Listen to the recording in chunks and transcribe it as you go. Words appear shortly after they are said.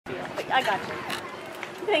I got you.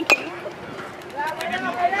 Thank you.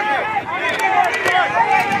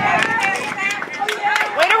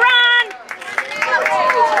 Way to run!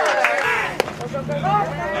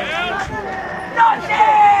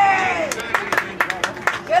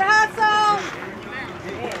 Good hustle!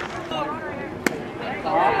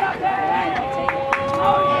 Yeah!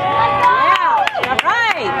 All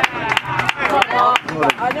right!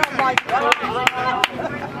 I don't like that.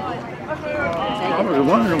 I was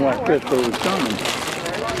wondering why Kristofer was coming.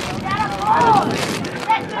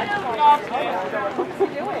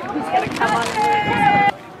 He's going to come on.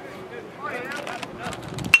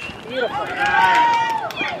 Beautiful.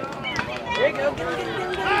 There you go. There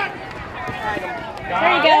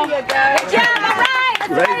you go. Good job. All right.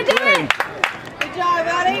 Let's Great do play. it. Good job,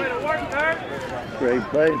 buddy. Great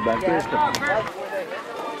play by Kristofer.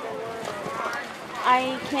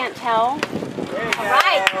 I can't tell. All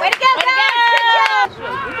right. Way to go, guys. Good job.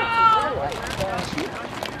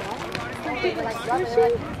 There you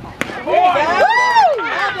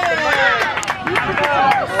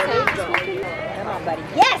go. Come on, buddy.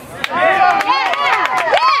 Yes. Yes.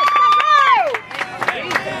 Yes.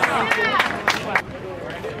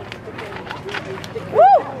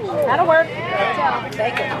 Woo. That'll work.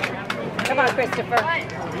 Take it. Come on, Kristofer.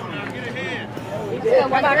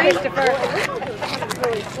 Come on, Kristofer.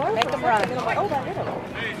 Make them run. Oh, that hit him.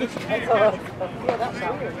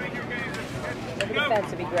 The defense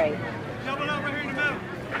would be great. Double over here in the middle.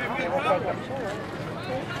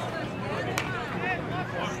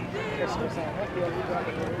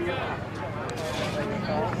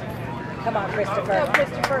 Come on, Kristofer. Go,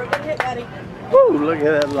 Kristofer. Good hit, buddy. Woo, look at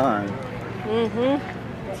that line. Mm-hmm.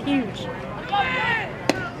 It's huge.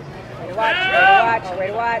 Way to watch, way to watch, way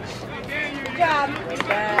to watch. Good job. Good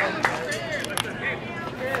job.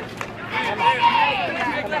 Come on.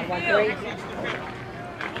 Come on,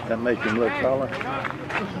 1-3. That makes him look taller.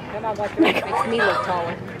 Come on, 1-3. Makes me look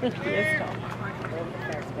taller. He is tall.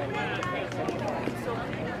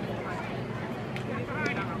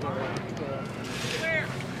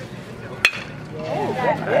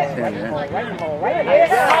 That's in there. Right in the hole, right in the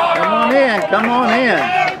hole. Come on in, come on in.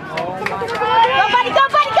 Go, buddy, go,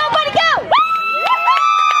 buddy, go, buddy, go!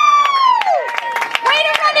 Way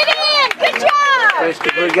to run it in! Good job!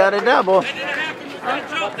 Kristofer got a double.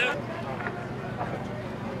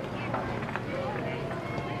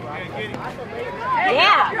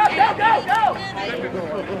 Yeah! Go!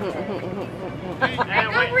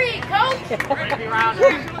 Go Reed, coach! Go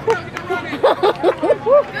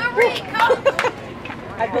Reed, coach!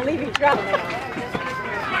 I believe he dropped it.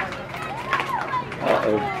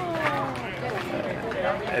 Uh-oh.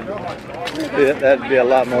 That'd be a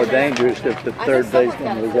lot more dangerous if the third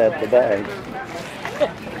baseman was at the bag.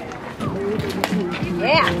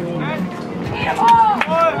 Yeah.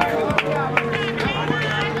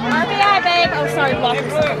 RBI, babe. Oh, sorry,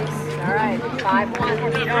 blockers. All right, 5-1.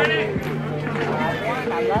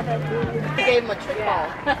 I love it. He gave him a trick ball.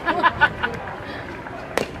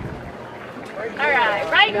 All right,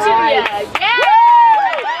 right Nice. to you. Yeah!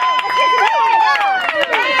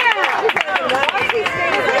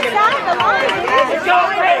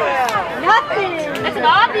 Nothing. That's an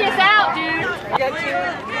obvious out, dude. Got you.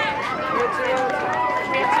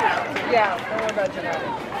 Yeah, don't worry about tonight.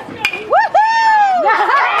 Woohoo!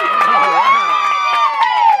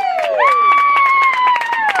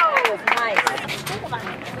 Nice. That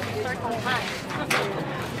was nice.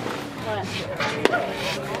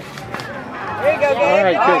 There you go, Gabe. All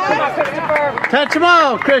right, Come on, Kristofer. Touch them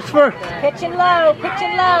all, Kristofer. Pitching low,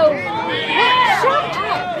 pitching low. Shut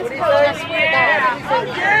up. This coach,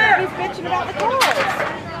 he's bitching about the calls.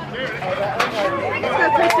 Let's go,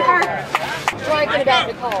 Kristofer. Striking about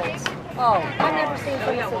the calls. Oh, I've never seen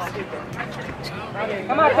something so stupid.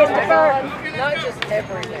 Come on, Kristofer. Not just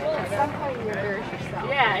everything. Sometimes you're very yourself.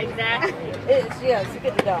 Yeah, exactly. It's, yes,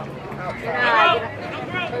 get the dog. Oh, yeah.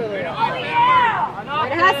 Way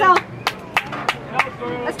to hustle.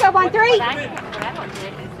 Let's go, 1-3.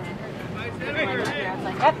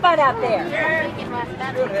 Have fun out there.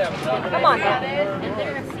 Come on now.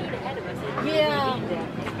 Yeah.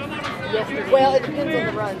 Well, it depends on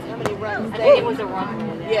the runs. How many runs? I think it was a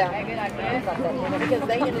run. Yeah. Because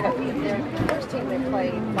they ended up being their first team they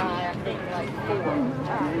played by, I think, like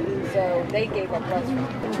 4. So they gave up less runs.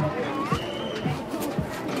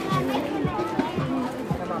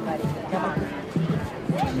 Come on, buddy. Come on.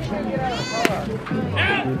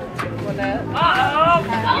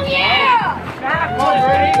 Oh, yeah!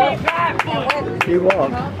 He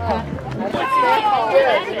walked.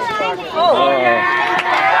 Oh, yeah!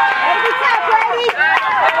 Ready, top, ready!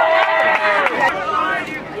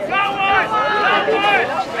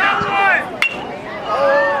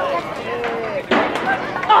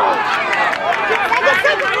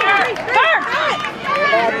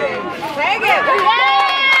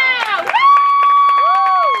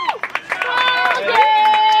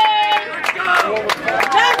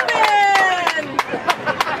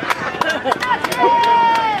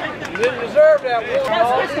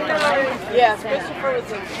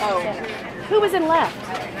 Who was in left?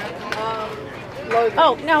 Logan.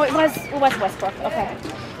 Oh, no, it was Westbrook. Okay.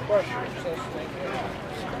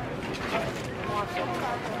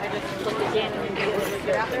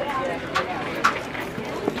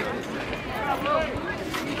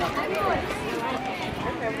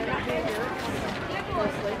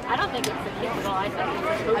 I don't think it's the kids at all. I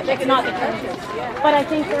think It's not the coaches. But I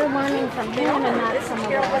think they're learning from him, and that's some of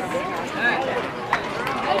us.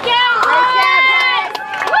 Good job! Guys!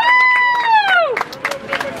 Woo!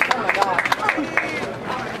 Oh my gosh.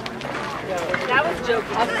 That was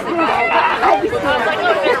joking. I was like,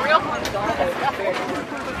 oh, they're real fun.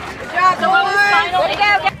 Good job, so what was final?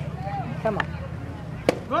 Come on.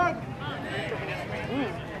 Good.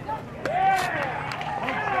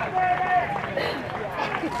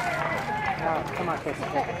 Oh, come on,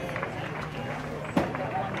 Kristofer.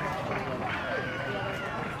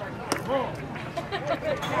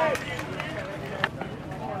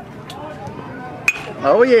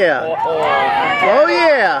 Oh yeah. Oh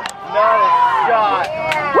yeah. Nice shot.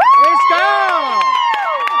 It's gone.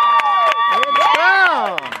 It's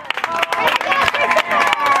gone.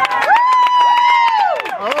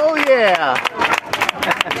 Oh yeah.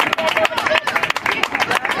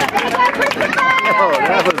 Oh,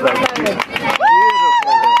 that was a beautiful.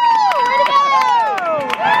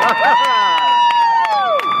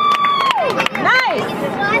 Nice.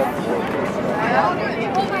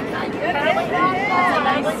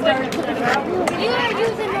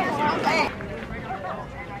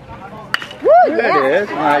 Woo, There it is.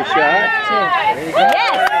 Nice shot.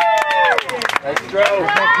 Yes. Nice throw.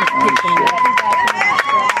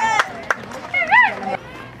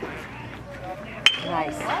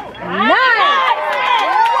 Nice. Nice.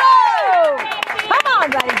 Whoa. Come on,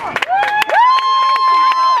 buddy. Woo.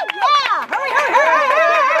 Yeah. Hurry, hurry, hurry,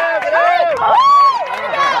 hurry.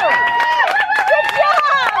 Good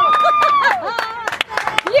job.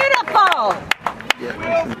 Beautiful.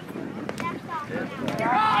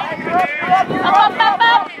 Up, up, up,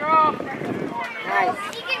 up. Nice.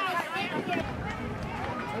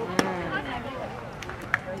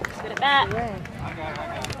 Good at that.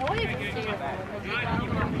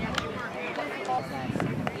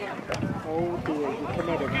 Oh dear, you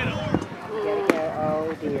committed. You gotta go. Oh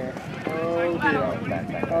dear. Oh dear.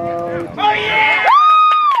 Oh dear. Oh yeah!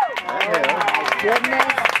 Goodness.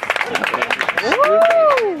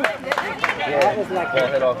 Woo! That was lucky. Ball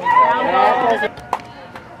hit off the That was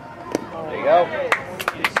There you go.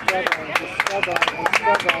 He's struggling. He's struggling. He's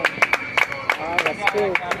struggling. Oh, that's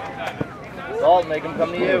two. Salt, make him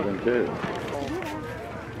come to you. Seven, too.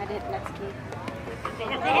 I did next key.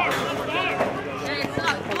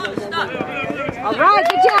 All right,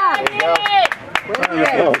 good job. There you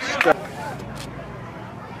go. Oh, stop.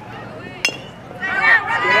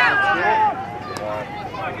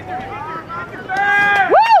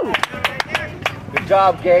 Woo! Good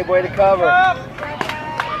job, Gabe. Way to cover.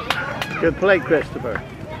 Good play, Kristofer.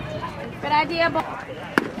 Good idea, boy.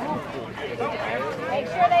 Make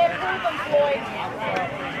sure they approve them, Floyd.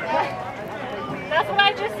 That's what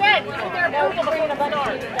I just said. You need their approval before the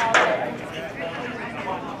start.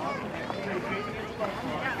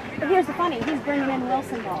 But here's the funny, he's bringing in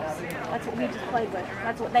Wilson balls. That's what we just played with.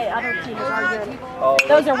 That's what the other team is arguing. Oh,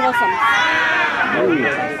 Those are Wilsons. Oh,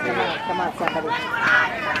 yeah. Come on, somebody.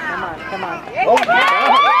 Come on, come on. oh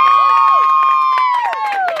yeah.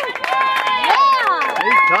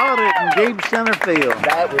 He caught it in deep center field.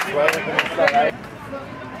 That was right from the side.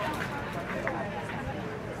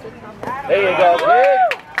 There you go, kid.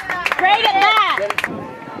 Great at that.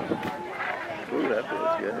 Ooh, that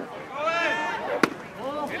feels good.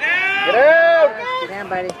 Get out. Get down,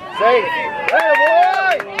 buddy. Safe. Hey,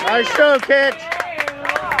 boy. Nice throw, catch.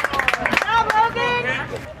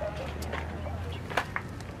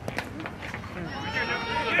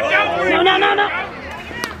 No, no, no, no.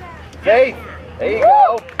 Safe. There you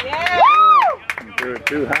go. Threw it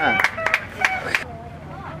too high.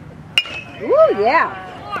 Woo, yeah.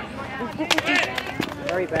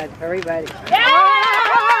 Hurry, bud. Hurry, buddy. Yeah!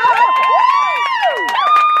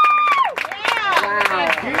 Wow.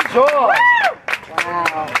 Good job.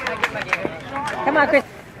 Wow. Come on, Chris.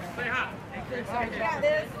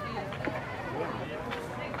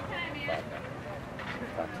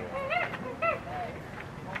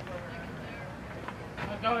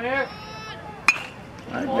 Go here.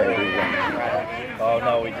 I bet he won. Oh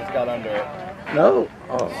no, we just got under it. No.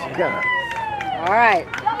 Oh, God. All right.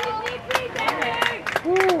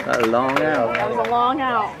 A long out. That was a long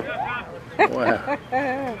out. Wow.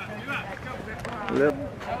 Look.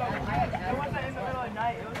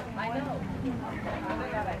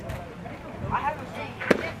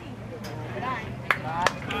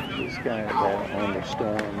 This guy on the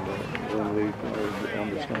storm, when we were on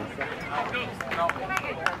the storm.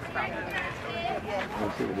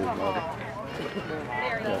 Let's see what his mother.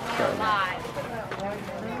 That's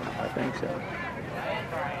I think so.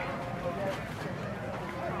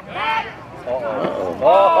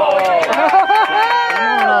 Uh-oh.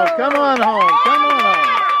 Come on home. Come on home.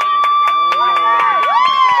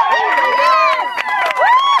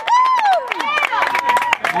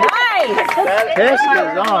 Nice. Test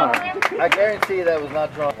is on. I guarantee that was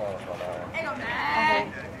not drawn.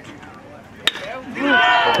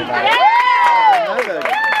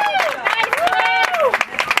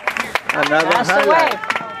 Another That's the way.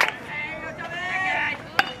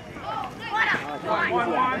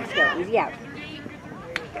 highlight. Easy out.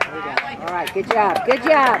 There we go. All right, good job. Good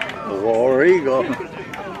job. The War Eagle.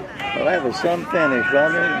 Well, that was some finish,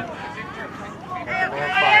 wasn't it?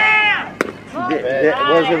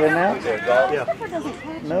 Was it announced? Yeah.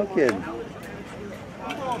 No kidding.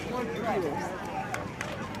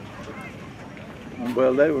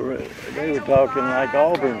 Well, they were talking like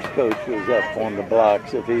Auburn's coach was up on the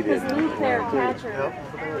blocks if he didn't. His their catcher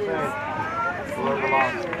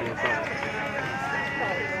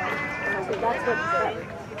that's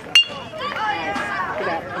what.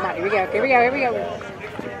 Come on, here we go. Here we go. Here we go.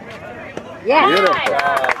 Yeah. Beautiful.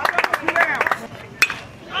 Right.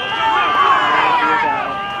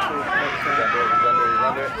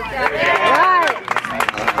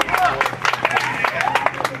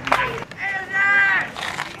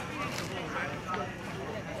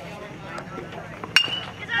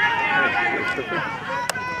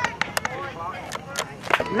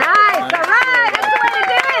 Nice. All right. That's the way to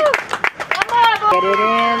do it. Come on, boy. Get it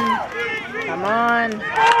in. Come on. Come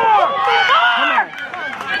on.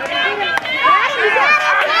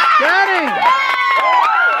 Got him.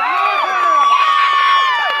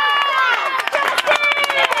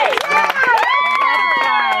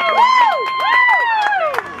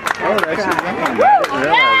 Oh, that's a game. I didn't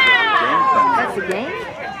realize That's the game?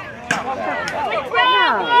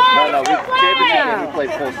 No, we championship. We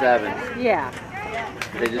played full sevens. Yeah.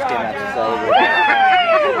 They just came out to celebrate.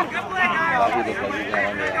 We look like we got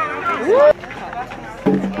under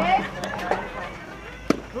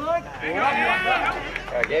that.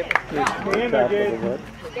 All right, Gabe.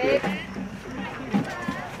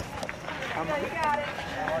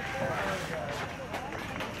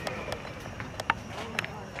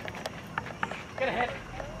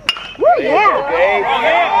 Woo, yeah. Gabe.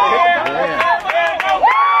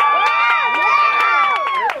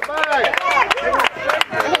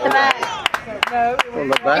 Well,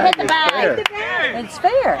 the bag is fair. It's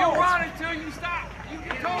fair. You run until you stop. You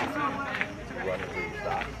get told to.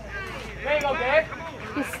 There you go, Gabe.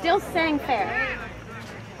 He's still saying fair.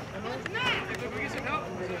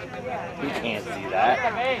 You can't see that.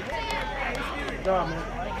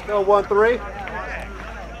 Still 1-3.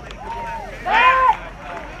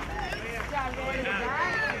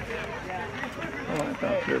 Oh, I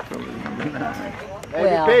thought this one was number 9. Hey,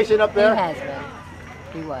 be patient up there. He has been.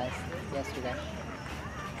 He was yesterday.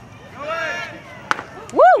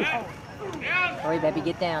 Woo! Hurry, baby,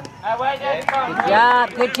 get down. Good job.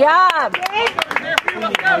 Good job.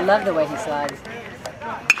 I love the way he slides.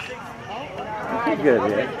 Pretty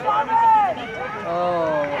good, yeah.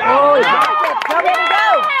 Oh, he's got it. Go, baby, go.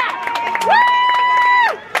 Woo!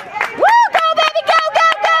 Woo! Go, baby, go, go,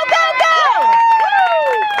 go, go, go! Woo!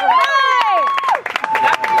 All right.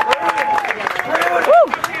 Woo!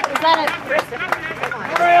 Is that a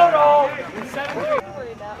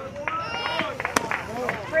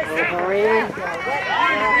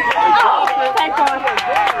thank God.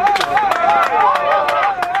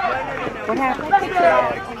 What happened?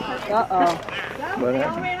 Uh-oh. What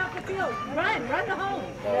happened?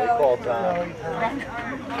 We called time.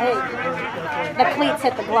 Hey, the cleats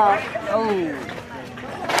hit the glove. Oh.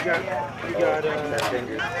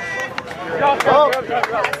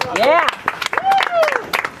 Yeah.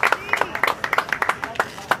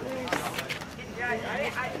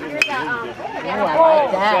 Oh, I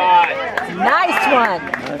like that. Nice one.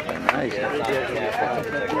 That's a nice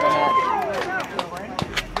one.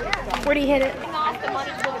 Where'd he hit it?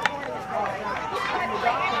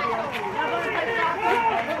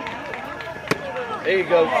 There you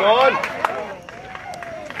go, Sean.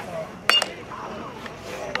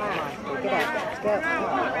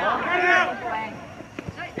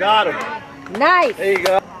 Got him. Nice. There you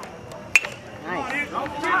go. Nice. Please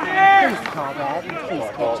call that. Please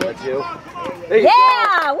catch it. That's you. There you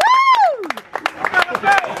Yeah! Woo!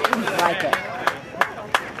 Like it.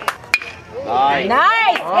 go. Nice.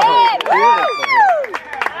 Nice Oh, hit! Woo!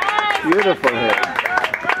 beautiful hit.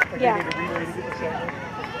 Yeah.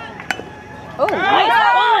 Oh, nice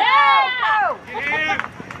bunt.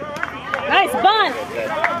 Nice bunt.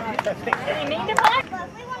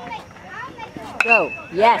 Go.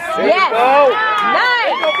 Yes. Yes.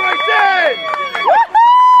 Nice. Woohoo!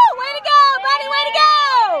 Way to go, buddy. Way to go.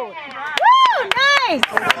 Woo! Nice.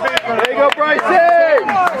 There you go, Bryson.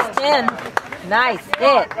 10. Nice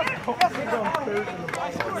hit.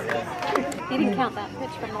 He didn't count that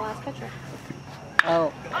pitch from the last pitcher.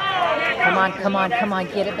 Oh. Come on, come on, come on.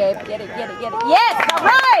 Get it, babe. Get it, get it, get it. Yes! All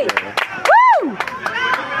right! Woo!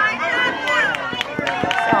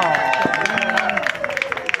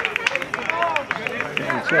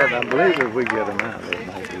 I believe if we get them out, they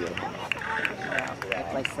might be able.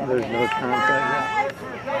 There's no time factor.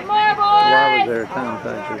 Why was there a time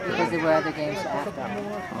factor? Because there were other games after.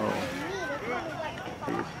 Oh.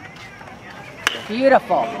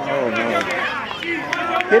 Beautiful. Oh, no.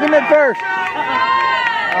 Hit him at first.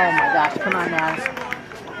 Oh my gosh, come on now.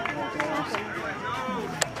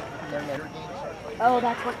 Oh,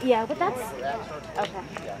 that's what. Yeah, but that's okay.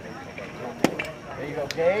 There you go,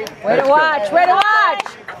 Gabe. Way to watch, way to watch.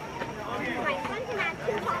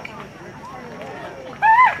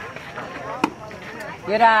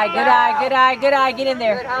 Good eye, good eye, good eye, good eye. Get in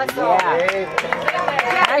there. Yeah.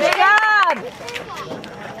 Nice job.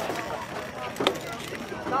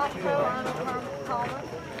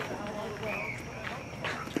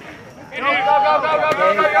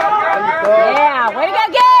 Yeah, way to go,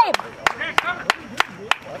 Gabe.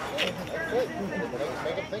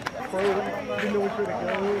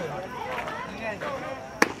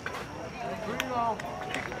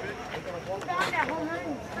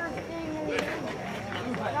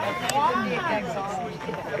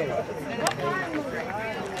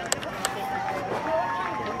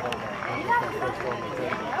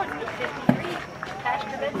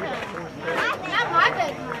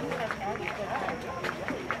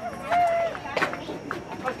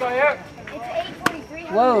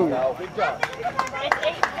 Whoa. Good job.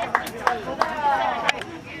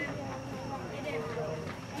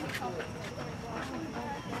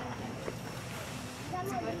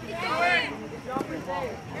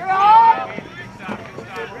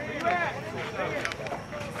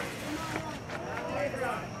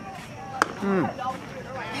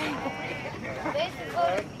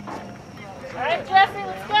 All right, Jesse,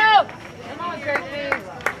 let's go. Come on, Jesse.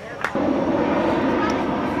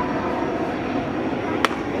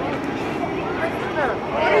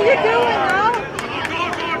 What are you doing, huh?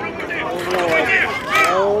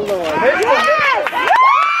 Oh, Lord.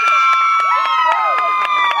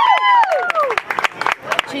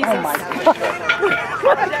 Jesus. Oh my God.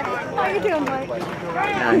 How you doing, Mike?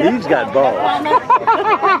 Now he's got balls.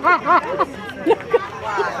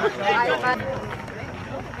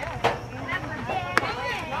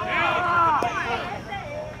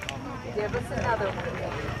 Give us another one.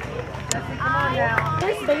 Jesse, come on now.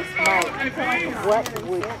 There's baseball. What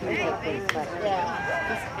would you have been special?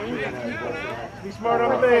 Be smart on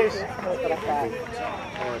the base.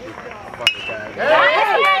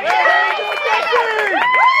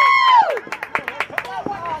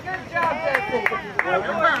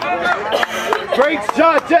 Great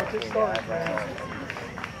shot, Jesse.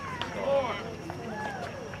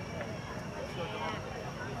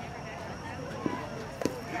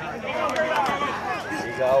 There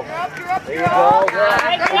you go. There you go.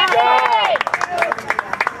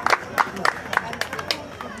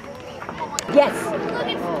 Yes.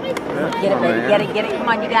 Get it, baby. Get it, get it. Come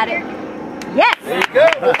on, you got it. Yes. There you go.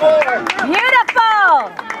 Good boy. Beautiful.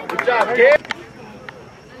 Good job, Gabe.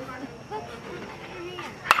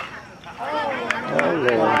 Oh,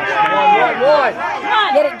 Lord. One.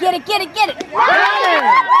 Get it, get it, get it, get it.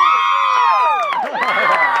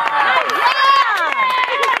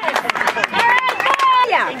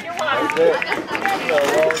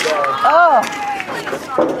 Oh.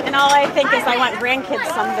 And all I think is I want grandkids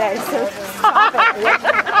someday, so stop it.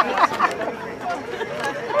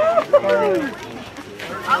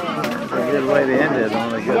 A good way to end it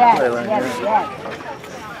on a good Yes, play like yes, that. yes.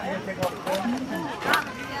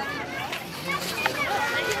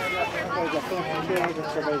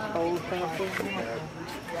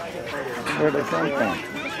 Where'd they come from?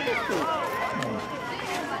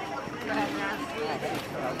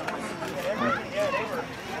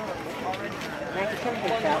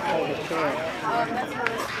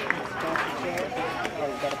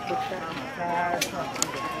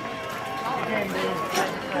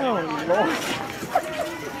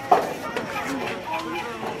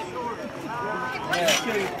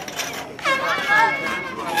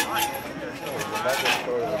 That's the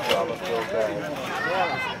story of the drama so bad.